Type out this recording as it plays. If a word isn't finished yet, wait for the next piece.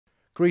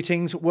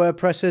Greetings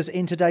WordPressers.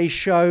 In today's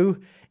show,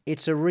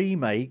 it's a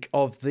remake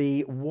of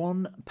the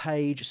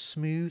one-page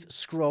smooth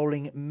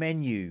scrolling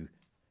menu,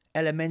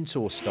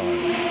 Elementor style.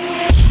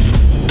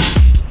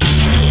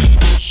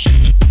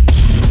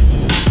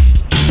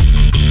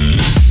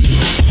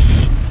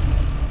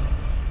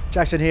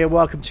 Jakson here,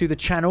 welcome to the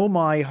channel,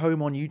 my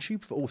home on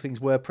YouTube for all things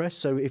WordPress.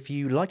 So if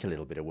you like a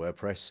little bit of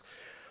WordPress,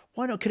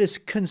 why not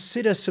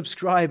consider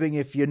subscribing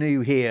if you're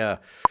new here?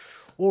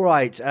 All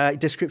right,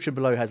 description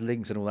below has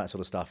links and all that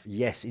sort of stuff.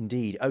 Yes,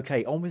 indeed.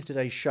 Okay, on with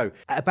today's show.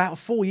 About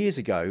 4 years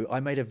ago,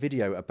 I made a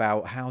video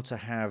about how to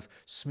have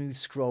smooth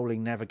scrolling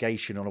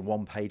navigation on a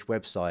one-page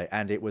website,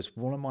 and it was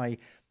one of my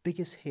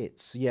biggest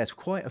hits. Yes,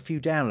 quite a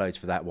few downloads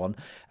for that one.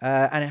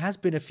 And it has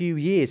been a few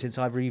years since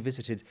I've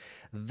revisited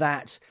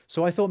that.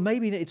 So I thought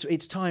maybe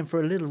it's time for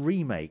a little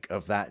remake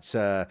of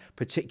that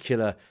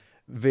particular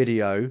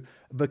video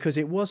because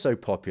it was so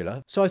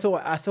popular. So I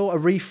thought a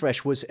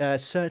refresh was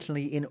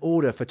certainly in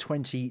order for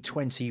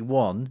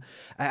 2021.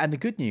 And the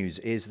good news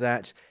is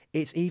that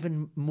it's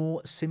even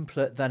more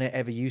simpler than it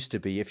ever used to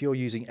be. If you're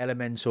using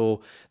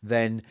Elementor,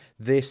 then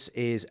this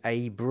is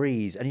a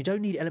breeze. And you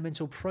don't need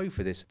Elementor Pro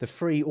for this. The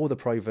free or the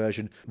Pro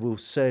version will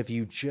serve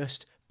you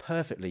just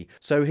perfectly.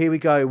 So here we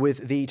go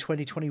with the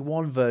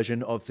 2021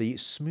 version of the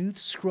smooth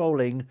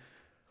scrolling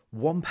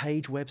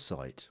one-page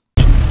website.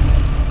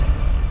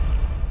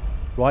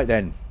 Right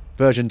then,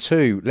 version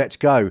 2, let's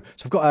go.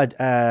 So I've got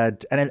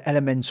an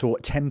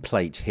Elementor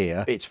template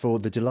here. It's for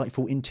the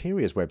Delightful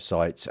Interiors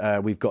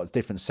website. We've got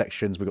different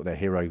sections. We've got their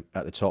hero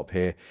at the top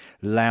here.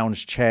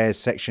 Lounge chairs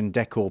section,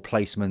 decor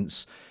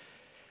placements,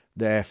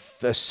 their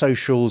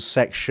socials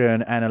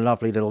section, and a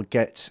lovely little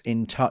get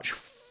in touch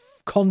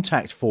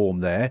contact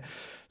form there.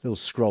 Little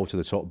scroll to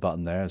the top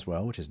button there as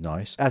well, which is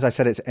nice. As I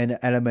said, it's an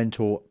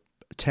Elementor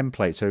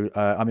template, so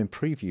I'm in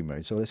preview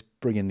mode, so let's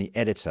bring in the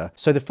editor.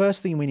 So the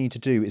first thing we need to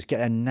do is get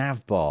a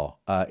nav bar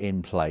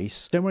in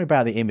place. Don't worry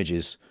about the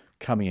images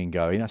coming and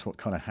going, that's what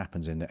kind of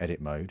happens in the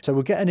edit mode. So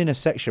we'll get an inner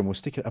section, we'll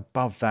stick it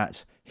above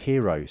that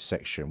hero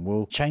section.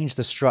 We'll change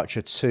the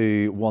structure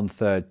to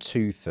 1/3,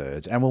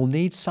 2/3, and we'll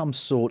need some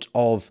sort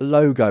of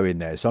logo in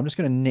there. So I'm just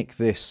going to nick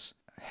this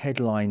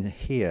headline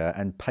here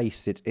and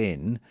paste it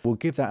in. We'll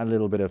give that a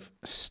little bit of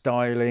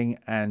styling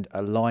and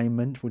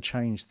alignment. We'll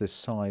change the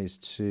size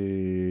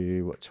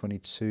to what,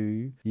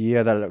 22?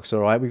 Yeah, that looks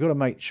all right. We've got to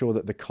make sure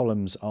that the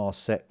columns are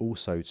set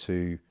also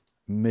to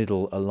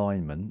middle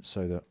alignment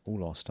so that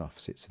all our stuff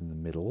sits in the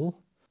middle.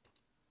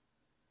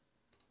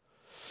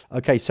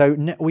 Okay, so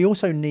we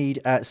also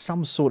need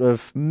some sort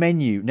of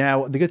menu.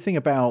 Now, the good thing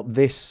about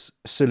this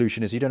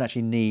solution is you don't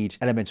actually need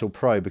Elementor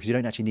Pro because you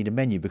don't actually need a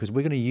menu because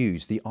we're going to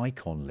use the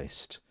icon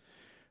list,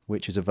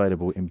 which is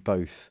available in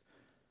both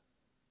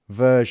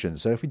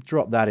versions. So if we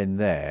drop that in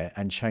there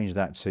and change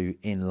that to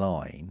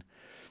inline,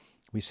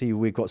 we see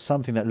we've got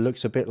something that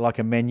looks a bit like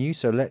a menu.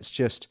 So let's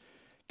just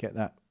get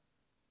that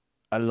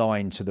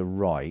aligned to the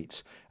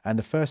right. And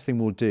the first thing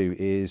we'll do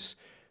is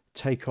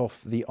take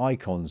off the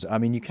icons. I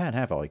mean, you can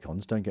have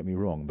icons, don't get me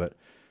wrong, but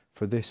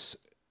for this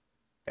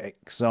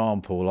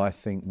example, I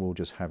think we'll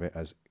just have it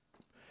as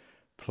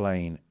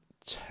plain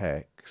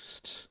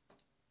text.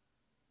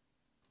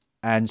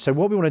 And so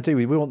what we want to do,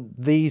 we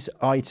want these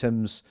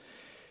items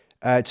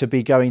to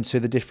be going to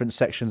the different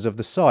sections of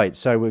the site.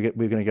 So we're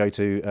going to go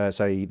to,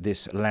 say,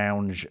 this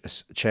lounge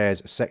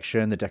chairs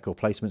section, the decor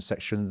placement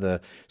section,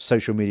 the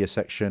social media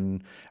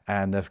section,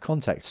 and the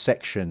contact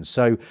section.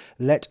 So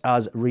let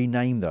us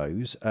rename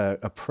those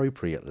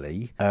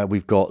appropriately.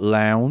 We've got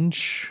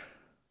lounge,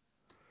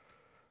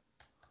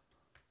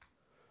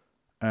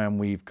 and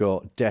we've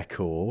got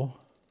decor,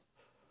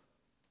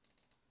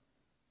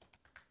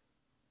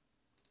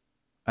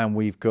 and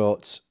we've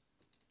got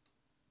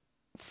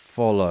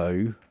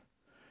follow.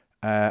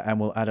 And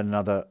we'll add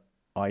another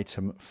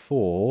item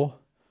for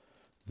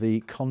the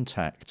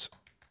contact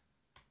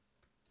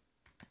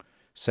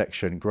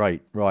section.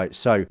 Great. Right.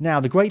 So now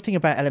the great thing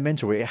about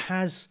Elementor, it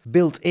has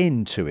built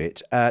into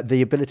it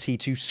the ability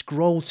to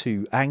scroll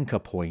to anchor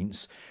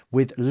points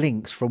with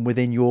links from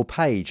within your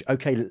page.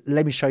 Okay,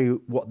 let me show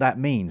you what that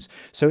means.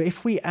 So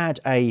if we add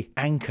a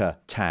anchor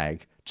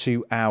tag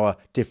to our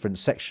different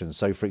sections,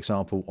 so for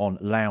example on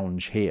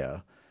lounge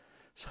here,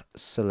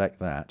 select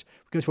that,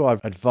 go to our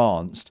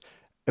advanced.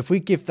 If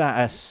we give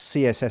that a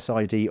CSS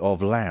ID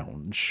of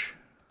lounge,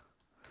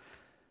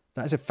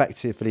 that's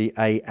effectively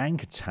a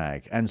anchor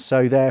tag. And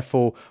so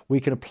therefore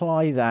we can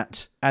apply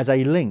that as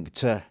a link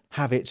to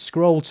have it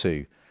scroll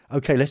to.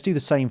 Okay, let's do the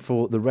same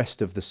for the rest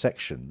of the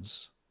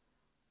sections.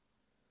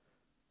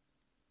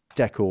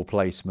 Decor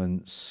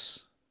placements.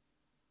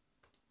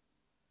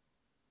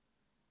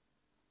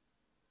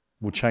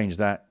 We'll change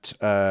that.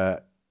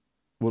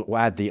 We'll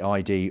add the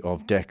ID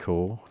of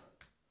decor.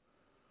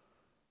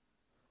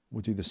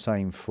 We'll do the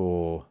same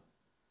for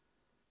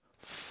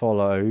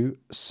follow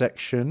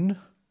section.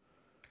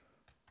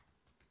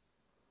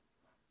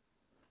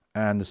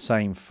 And the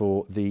same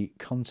for the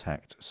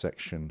contact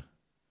section.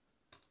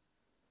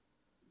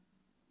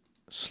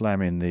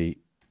 Slam in the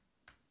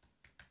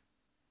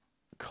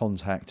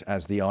contact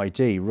as the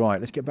ID. Right,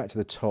 let's get back to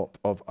the top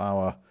of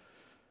our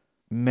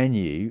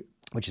menu,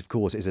 which of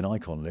course is an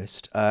icon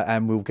list,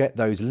 and we'll get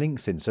those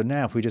links in. So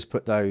now if we just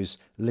put those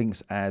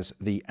links as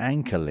the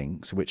anchor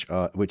links, which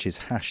is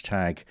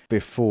hashtag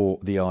before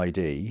the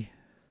ID,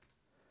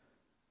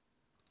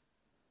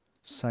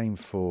 same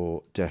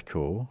for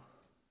decor,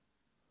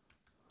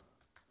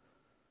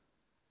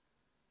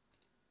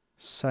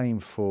 same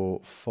for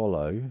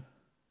follow,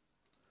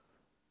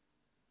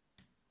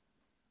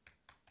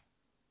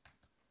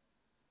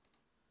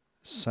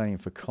 same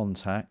for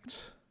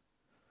contact,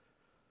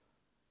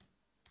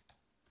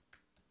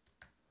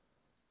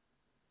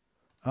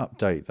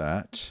 update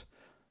that.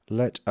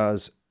 Let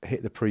us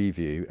hit the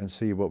preview and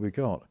see what we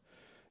got.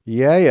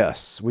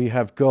 Yes, we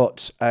have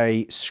got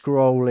a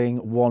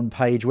scrolling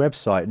one-page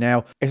website.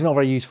 Now, it's not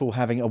very useful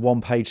having a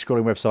one-page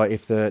scrolling website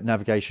if the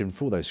navigation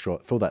for that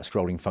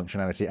scrolling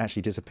functionality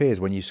actually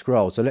disappears when you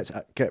scroll. So let's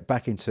get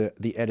back into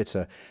the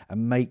editor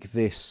and make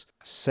this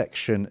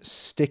section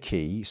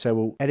sticky. So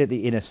we'll edit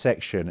the inner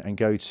section and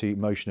go to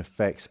motion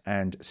effects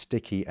and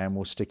sticky, and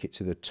we'll stick it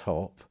to the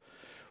top.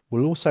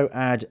 We'll also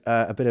add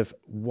a bit of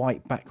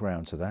white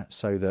background to that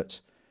so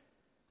that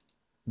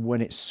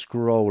when it's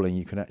scrolling,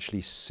 you can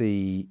actually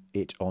see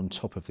it on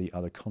top of the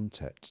other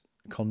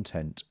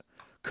content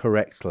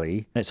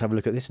correctly. Let's have a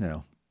look at this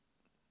now.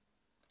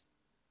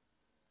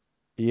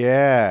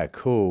 Yeah,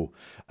 cool.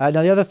 Now,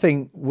 the other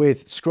thing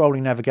with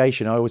scrolling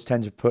navigation, I always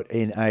tend to put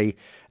in a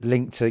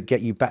link to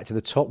get you back to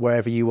the top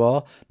wherever you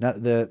are. Now,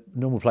 the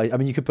normal place, I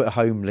mean, you could put a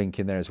home link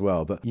in there as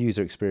well, but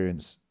user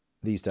experience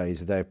these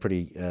days, they're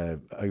pretty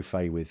au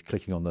fait with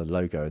clicking on the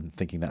logo and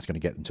thinking that's going to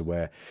get them to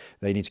where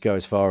they need to go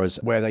as far as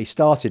where they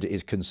started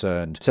is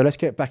concerned. So let's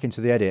get back into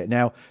the edit.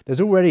 Now,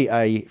 there's already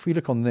if we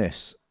look on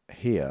this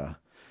here,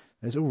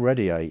 there's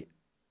already a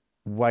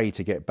way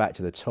to get back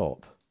to the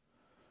top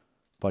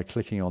by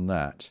clicking on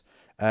that.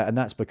 And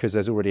that's because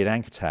there's already an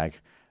anchor tag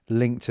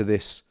linked to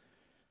this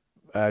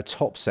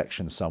top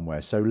section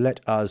somewhere. So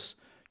let us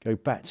go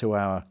back to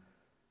our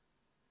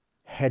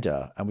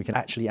header, and we can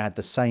actually add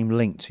the same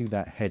link to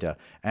that header,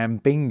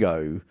 and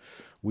bingo,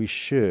 we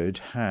should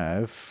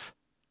have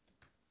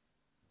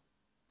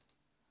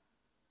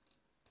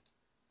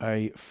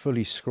a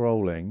fully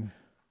scrolling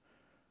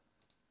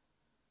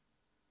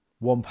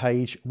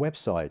one-page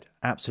website.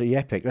 Absolutely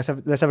epic. Let's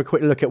have a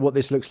quick look at what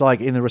this looks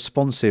like in the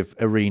responsive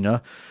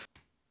arena.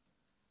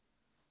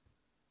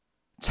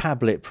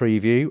 Tablet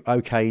preview.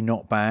 Okay,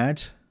 not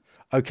bad.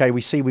 Okay,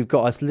 we see we've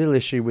got a little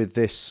issue with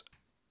this.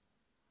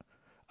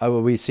 Oh,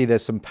 well, we see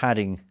there's some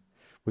padding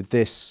with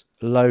this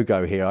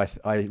logo here.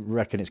 I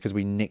reckon it's because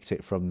we nicked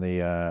it from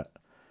the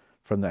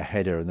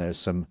header, and there's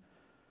some.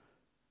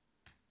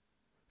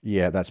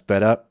 Yeah, that's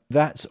better.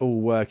 That's all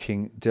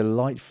working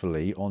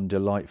delightfully on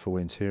Delightful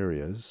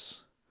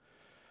Interiors.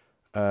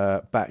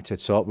 Back to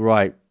top.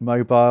 Right,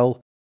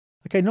 mobile.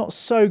 Okay, not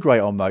so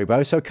great on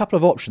mobile. So a couple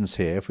of options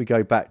here. If we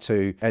go back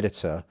to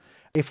editor,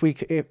 if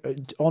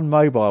on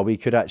mobile, we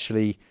could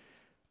actually,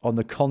 on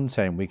the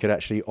content, we could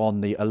actually,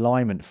 on the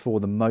alignment for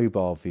the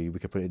mobile view, we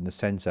could put it in the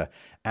center,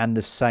 and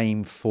the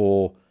same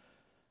for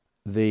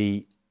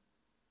the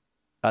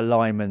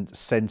alignment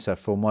center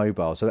for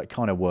mobile. So that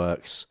kind of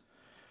works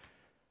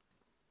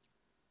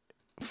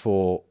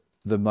for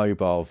the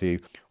mobile view.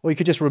 Or you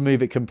could just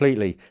remove it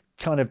completely,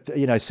 kind of,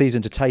 you know,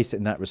 season to taste it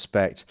in that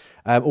respect.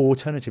 Or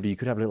alternatively, you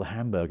could have a little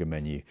hamburger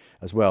menu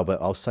as well,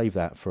 but I'll save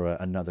that for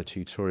another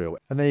tutorial.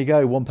 And there you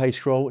go, one-page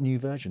scroll, new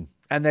version.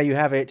 And there you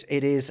have it.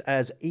 It is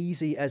as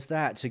easy as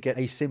that to get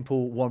a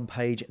simple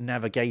one-page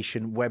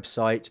navigation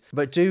website.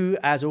 But do,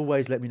 as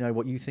always, let me know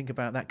what you think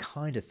about that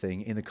kind of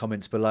thing in the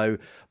comments below.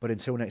 But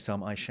until next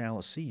time, I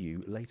shall see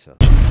you later.